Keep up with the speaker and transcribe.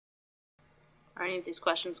Are any of these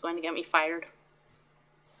questions going to get me fired?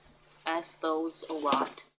 Ask those a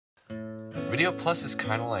lot. Video Plus is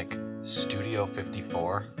kind of like Studio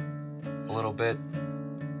 54, a little bit,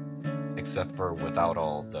 except for without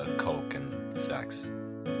all the coke and sex.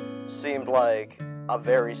 Seemed like a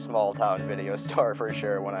very small town video store for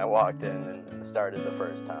sure when I walked in and started the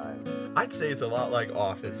first time. I'd say it's a lot like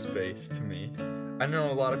Office Space to me. I know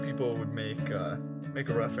a lot of people would make a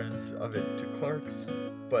reference of it to Clerks,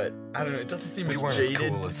 but I don't know, it doesn't seem as jaded. We weren't as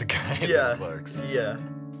cool as the guys in Clerks. Yeah.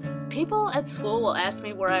 People at school will ask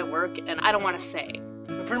me where I work, and I don't want to say.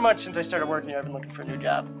 Pretty much since I started working here, I've been looking for a new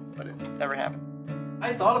job, but it never happened.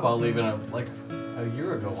 I thought about leaving like a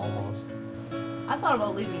year ago almost. I thought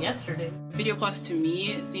about leaving yesterday. Video Plus to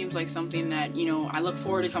me, it seems like something that, you know, I look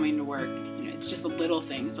forward to coming to work. You know, it's just a little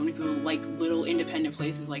thing. So many people like little independent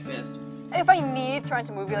places like this. If I need to rent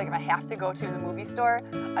a movie, like if I have to go to the movie store,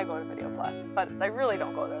 I go to Video Plus, but I really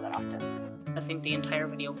don't go there that often. I think the entire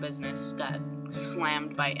video business got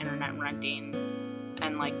slammed by internet renting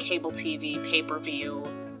and like cable TV, pay-per-view.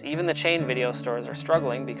 Even the chain video stores are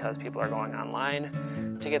struggling because people are going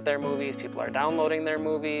online to get their movies, people are downloading their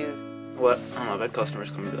movies. What? I don't know, I've had customers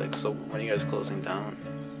come and be like, so when are you guys closing down?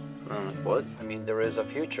 And I'm like, what? I mean, there is a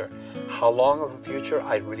future. How long of a future,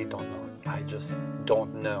 I really don't know. I just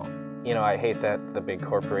don't know. You know, I hate that the big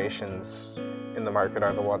corporations in the market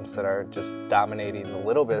are the ones that are just dominating the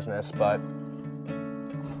little business, but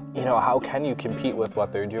you know, how can you compete with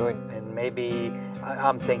what they're doing? And maybe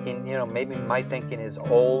I'm thinking, you know, maybe my thinking is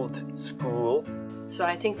old school. So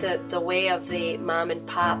I think that the way of the mom and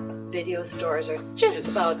pop video stores are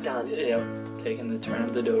just about done. Yep, taking the turn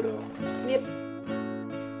of the dodo. Yep.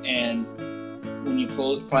 And when you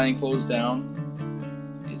finally close down,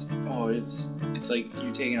 it's like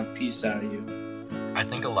you're taking a piece out of you. I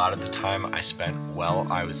think a lot of the time I spent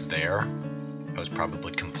while I was there, I was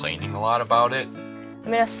probably complaining a lot about it. I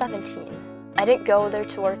mean, I was 17. I didn't go there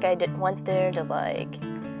to work. I didn't went there to, like,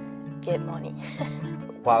 get money.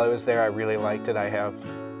 While I was there, I really liked it. I have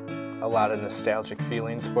a lot of nostalgic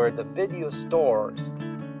feelings for it. The video stores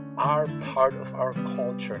are part of our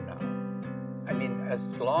culture now. I mean,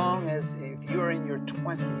 as long as if you're in your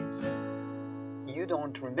 20s, you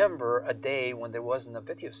don't remember a day when there wasn't a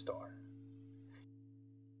video store.